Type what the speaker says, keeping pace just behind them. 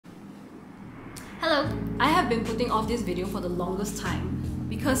Hello! I have been putting off this video for the longest time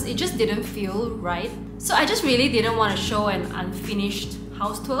because it just didn't feel right. So I just really didn't want to show an unfinished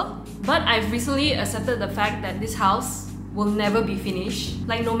house tour. But I've recently accepted the fact that this house will never be finished.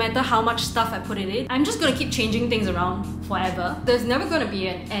 Like, no matter how much stuff I put in it, I'm just gonna keep changing things around forever. There's never gonna be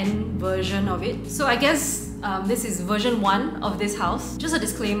an end version of it. So I guess this is version 1 of this house. Just a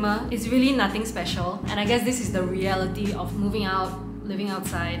disclaimer, it's really nothing special. And I guess this is the reality of moving out, living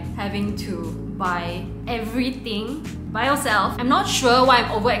outside, having to buy everything by yourself. I'm not sure why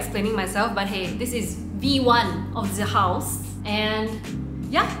I'm over-explaining myself, but hey, this is V1 of the house. And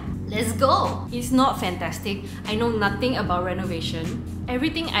yeah, let's go! It's not fantastic. I know nothing about renovation.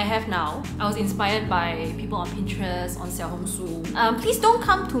 Everything I have now, I was inspired by people on Pinterest, on Xiaohongshu. Please don't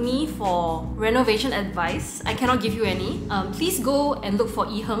come to me for renovation advice. I cannot give you any. Please go and look for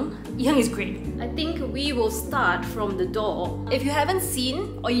Yiheng. Yiheng is great. I think we will start from the door. If you haven't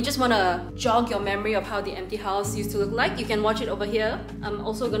seen, or you just want to jog your memory of how the empty house used to look like, you can watch it over here. I'm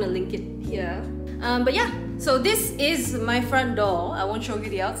also gonna link it here. But yeah, so this is my front door. I won't show you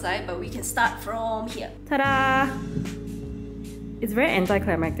the outside, but we can start from here. Ta-da! It's very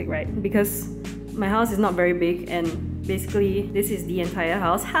anticlimactic, right? Because my house is not very big and basically this is the entire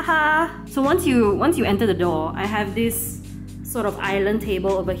house. Haha! So once you enter the door, I have this sort of island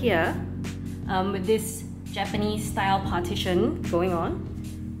table over here with this Japanese style partition going on.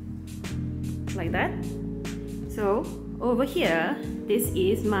 Like that. So over here, this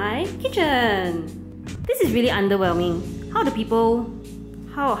is my kitchen. This is really underwhelming. How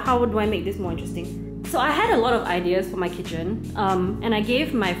do I make this more interesting? So I had a lot of ideas for my kitchen, and I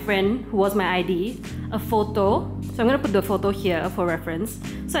gave my friend, who was my ID, a photo. So I'm gonna put the photo here for reference.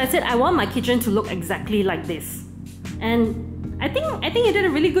 So I said I want my kitchen to look exactly like this, and I think it did a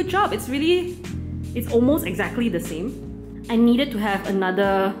really good job. It's almost exactly the same. I needed to have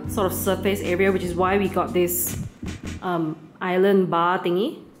another sort of surface area, which is why we got this island bar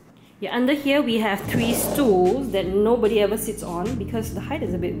thingy. Yeah, under here we have 3 stools that nobody ever sits on because the height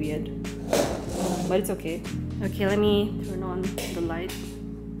is a bit weird. But it's okay. Okay, let me turn on the light.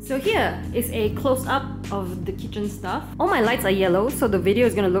 So here is a close-up of the kitchen stuff. All my lights are yellow, so the video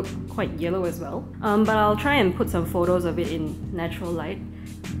is gonna look quite yellow as well. But I'll try and put some photos of it in natural light.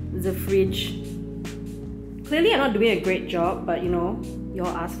 The fridge. Clearly I'm not doing a great job, but you know,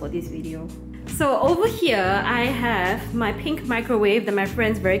 y'all asked for this video. So over here, I have my pink microwave that my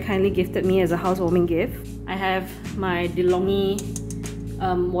friends very kindly gifted me as a housewarming gift. I have my Delonghi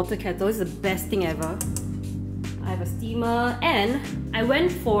water kettle. It's the best thing ever. I have a steamer, and I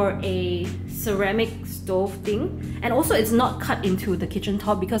went for a ceramic stove thing. And also it's not cut into the kitchen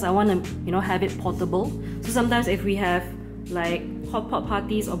top because I want to, you know, have it portable. So sometimes if we have like hot pot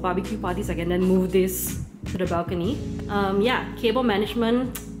parties or barbecue parties, I can then move this to the balcony. Yeah, cable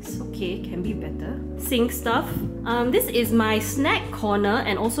management, it's okay, can be better. Sink stuff. This is my snack corner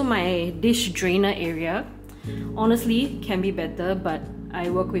and also my dish drainer area. Honestly, can be better, but I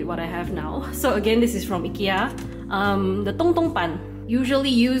work with what I have now. So again, this is from IKEA. The tong tong pan, usually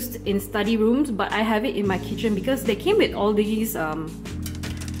used in study rooms, but I have it in my kitchen because they came with all these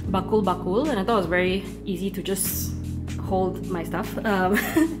bakul, and I thought it was very easy to just hold my stuff.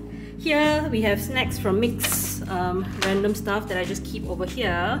 Here we have snacks from Mix, random stuff that I just keep over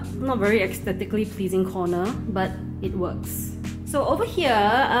here. Not very aesthetically pleasing corner, but it works. So over here,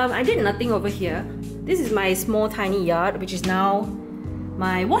 I did nothing over here. This is my small tiny yard, which is now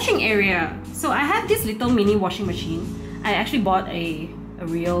my washing area. So I have this little mini washing machine. I actually bought a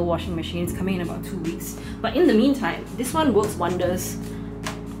real washing machine. It's coming in about 2 weeks. But in the meantime, this one works wonders.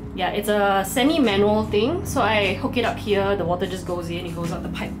 Yeah, it's a semi-manual thing. So I hook it up here, the water just goes in, it goes out the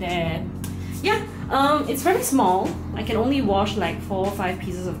pipe there. Yeah, it's very small. I can only wash like 4 or 5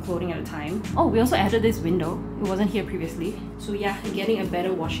 pieces of clothing at a time. Oh, we also added this window. It wasn't here previously. So yeah, getting a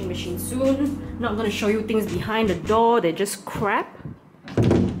better washing machine soon. Not gonna show you things behind the door, they're just crap.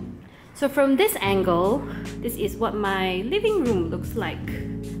 So from this angle, this is what my living room looks like.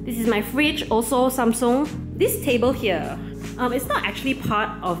 This is my fridge, also Samsung. This table here, it's not actually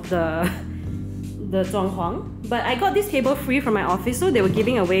part of the Zhuanghuang, but I got this table free from my office, so they were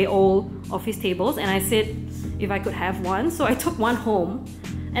giving away old office tables, and I said if I could have one, so I took one home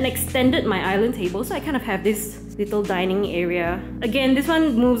and extended my island table, so I kind of have this little dining area. Again, this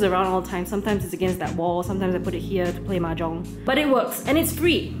one moves around all the time. Sometimes it's against that wall, sometimes I put it here to play mahjong. But it works, and it's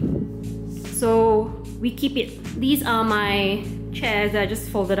free. So we keep it. These are my chairs that I just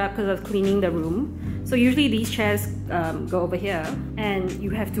folded up because I was cleaning the room. So usually these chairs go over here, and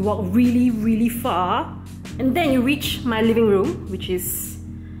you have to walk really, really far, and then you reach my living room, which is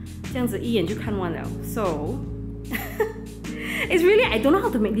这样子一眼就看完了. So It's really, I don't know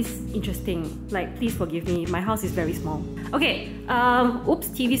how to make this interesting. Like, please forgive me, my house is very small. Okay, oops,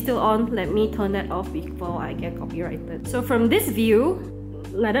 TV still on. Let me turn that off before I get copyrighted. So from this view,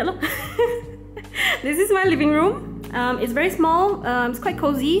 like that look. This is my living room. It's very small, it's quite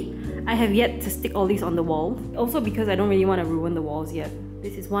cozy. I have yet to stick all these on the wall. Also because I don't really want to ruin the walls yet.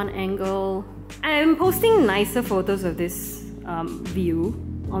 This is one angle. I'm posting nicer photos of this view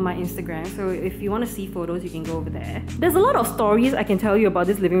on my Instagram, so if you want to see photos, you can go over there. There's a lot of stories I can tell you about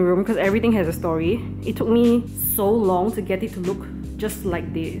this living room because everything has a story. It took me so long to get it to look just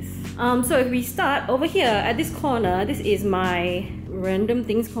like this. So if we start over here at this corner, this is my random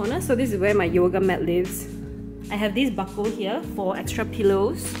things corner. So this is where my yoga mat lives. I have this buckle here for extra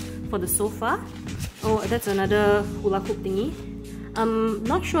pillows for the sofa. Oh, that's another hula hoop thingy. I'm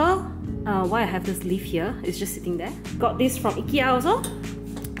not sure why I have this leaf here. It's just sitting there. Got this from IKEA also.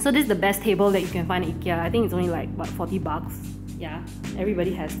 So this is the best table that you can find at IKEA. I think it's only like, what, 40 bucks? Yeah,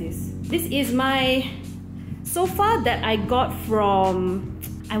 everybody has this. This is my sofa that I got from,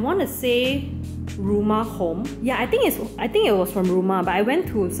 I want to say, Rumah Home. Yeah, I think it was from Rumah, but I went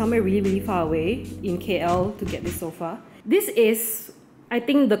to somewhere really far away in KL to get this sofa. This is, I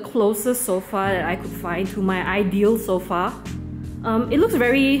think, the closest sofa that I could find to my ideal sofa. It looks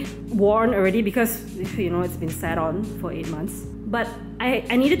very worn already because, you know, it's been sat on for 8 months. But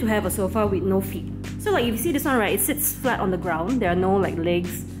I needed to have a sofa with no feet. So like if you see this one, right, it sits flat on the ground. There are no like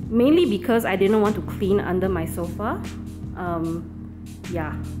legs. Mainly because I didn't want to clean under my sofa.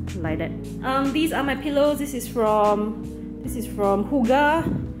 Yeah, like that. These are my pillows. This is from Huga.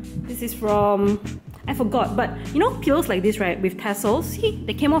 This is from, I forgot, but you know pillows like this, right, with tassels? See,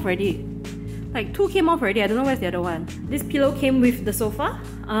 they came off already. Like 2 came off already. I don't know where's the other one. This pillow came with the sofa.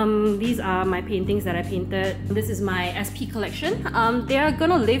 These are my paintings that I painted. This is my SP collection. They are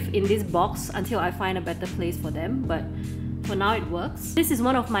gonna live in this box until I find a better place for them, but for now it works. This is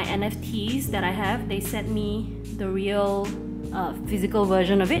one of my NFTs that I have. They sent me the real physical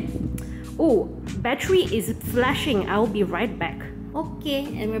version of it. Oh, battery is flashing. I'll be right back. Okay,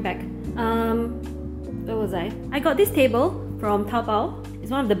 and we're back. Where was I? I got this table from Taobao. It's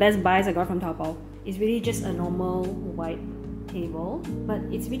one of the best buys I got from Taobao. It's really just a normal white table, but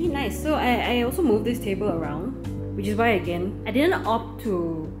it's really nice. So I also moved this table around, which is why, again, I didn't opt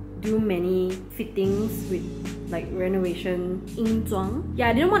to do many fittings with like renovation inzuang. Yeah,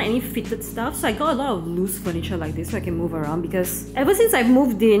 I didn't want any fitted stuff, so I got a lot of loose furniture like this so I can move around, because ever since I've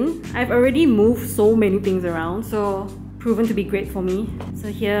moved in, I've already moved so many things around, so proven to be great for me. So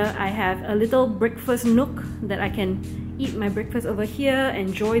here I have a little breakfast nook that I can eat my breakfast over here,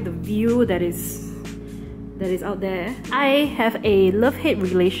 enjoy the view that is out there. I have a love-hate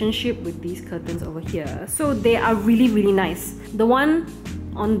relationship with these curtains over here. So they are really nice. The one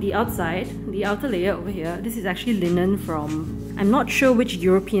on the outside, the outer layer over here, this is actually linen from, I'm not sure which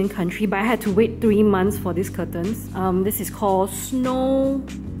European country, but I had to wait 3 months for these curtains. This is called snow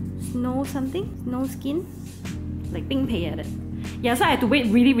skin? Like pink pay. Yeah, so I had to wait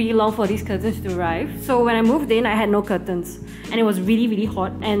really long for these curtains to arrive. So when I moved in, I had no curtains. And it was really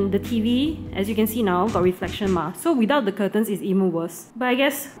hot. And the TV, as you can see now, got reflection ma. So without the curtains, it's even worse. But I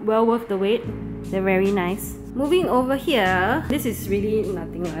guess, well worth the wait. They're very nice. Moving over here, this is really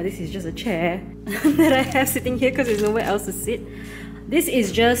nothing. This is just a chair that I have sitting here because there's nowhere else to sit. This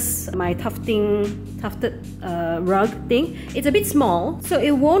is just my tufted rug thing. It's a bit small, so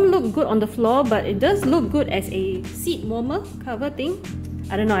it won't look good on the floor, but it does look good as a seat warmer cover thing.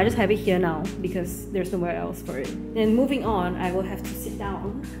 I don't know, I just have it here now because there's nowhere else for it. Then moving on, I will have to sit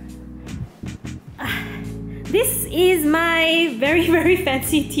down. This is my very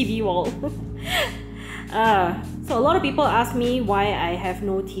fancy TV wall. So a lot of people ask me why I have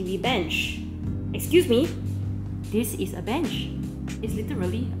no TV bench. Excuse me, this is a bench. It's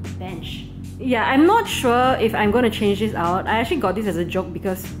literally a bench. Yeah, I'm not sure if I'm going to change this out. I actually got this as a joke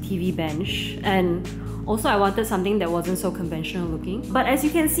because TV bench, and also I wanted something that wasn't so conventional looking. But as you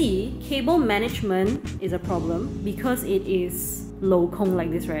can see, cable management is a problem because it is low kong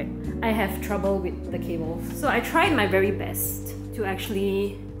like this, right? I have trouble with the cables. So I tried my very best to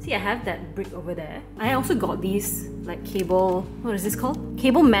actually... See, I have that brick over there. I also got these like cable... What is this called?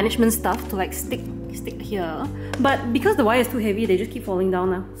 Cable management stuff to like stick here. But because the wire is too heavy, they just keep falling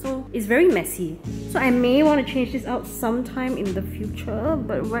down now. So it's very messy. So I may want to change this out sometime in the future,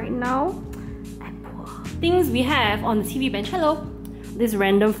 but right now, I'm poor. Things we have on the TV bench. Hello! This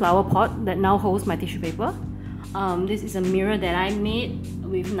random flower pot that now holds my tissue paper. This is a mirror that I made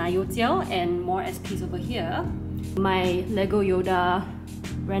with Nayojiao and more SPs over here. My Lego Yoda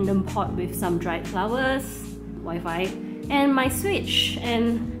random pot with some dried flowers, Wi-Fi, and my Switch.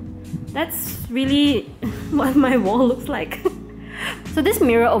 And that's really what my wall looks like. So this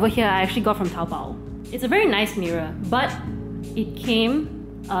mirror over here I actually got from Taobao. It's a very nice mirror, but it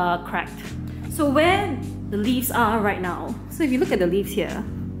came cracked. So where the leaves are right now, so if you look at the leaves here,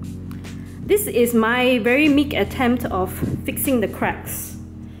 this is my very meek attempt of fixing the cracks.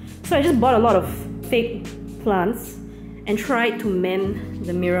 So I just bought a lot of fake plants and tried to mend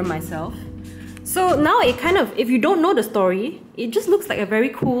the mirror myself. So now it kind of, if you don't know the story, it just looks like a very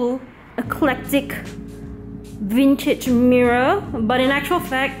cool, eclectic, vintage mirror. But in actual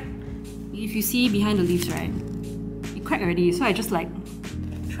fact, if you see behind the leaves, right, it cracked already. So I just like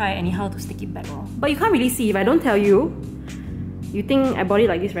try anyhow to stick it back. But you can't really see if I don't tell you. You think I bought it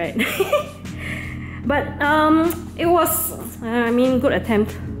like this, right? But it was, I mean, good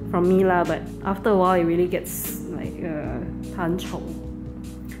attempt from me lah. But after a while, it really gets like tan chou.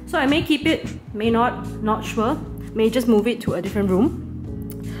 So I may keep it, may not sure. May just move it to a different room.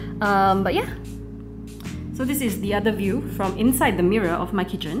 But yeah. So this is the other view from inside the mirror of my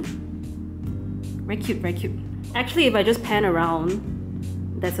kitchen. Very cute, very cute. Actually, if I just pan around,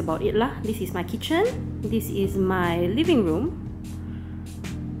 that's about it lah. This is my kitchen. This is my living room.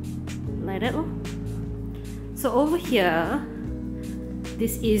 Like that. So over here,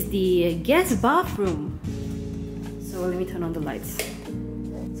 this is the guest bathroom. So let me turn on the lights.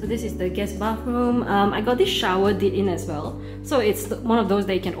 So this is the guest bathroom. I got this shower did in as well. So it's one of those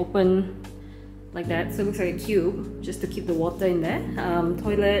that you can open like that. So it looks like a cube, just to keep the water in there.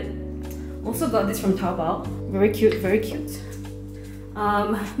 Toilet. Also got this from Taobao. Very cute, very cute.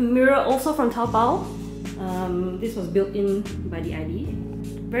 Mirror also from Taobao. This was built in by the ID.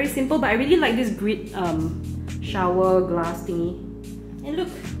 Very simple, but I really like this grid shower glass thingy. And look,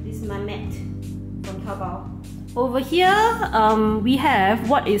 this is my mat from Taobao. Over here, we have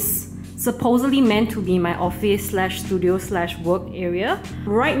what is supposedly meant to be my office slash studio slash work area.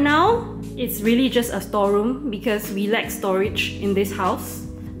 Right now, it's really just a storeroom because we lack storage in this house.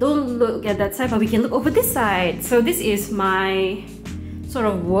 Don't look at that side, but we can look over this side. So this is my sort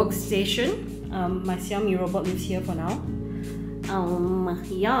of workstation. My Xiaomi robot lives here for now.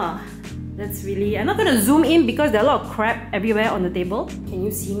 Yeah, that's really... I'm not gonna zoom in because there are a lot of crap everywhere on the table. Can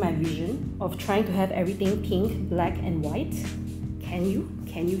you see my vision of trying to have everything pink, black and white? Can you?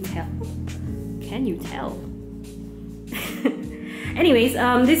 Can you tell? Can you tell? Anyways,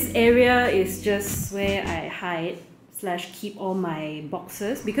 this area is just where I hide slash keep all my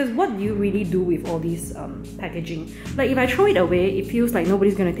boxes, because what do you really do with all these packaging? Like if I throw it away, it feels like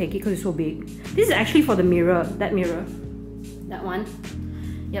nobody's gonna take it because it's so big. This is actually for the mirror, that one.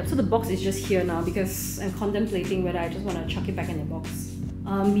 Yep, so the box is just here now because I'm contemplating whether I just want to chuck it back in the box.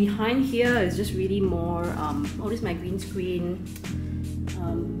 Behind here is just really more, oh, this is my green screen,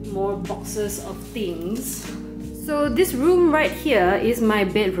 more boxes of things. So this room right here is my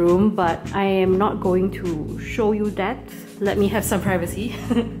bedroom, but I am not going to show you that. Let me have some privacy.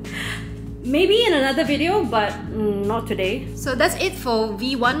 Maybe in another video, but not today. So that's it for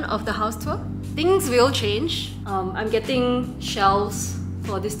V1 of the house tour. Things will change. I'm getting shelves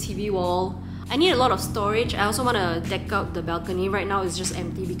for this TV wall. I need a lot of storage. I also want to deck out the balcony. Right now it's just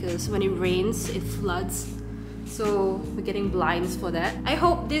empty because when it rains, it floods. So we're getting blinds for that. I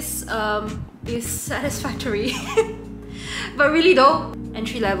hope this is satisfactory. But really though,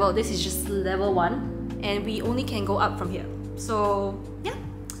 entry level, this is just level 1 and we only can go up from here. So yeah,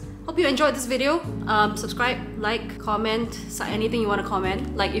 hope you enjoyed this video. Subscribe, like, comment, anything you want to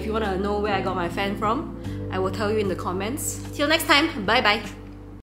comment. Like if you want to know where I got my fan from, I will tell you in the comments. Till next time, bye bye.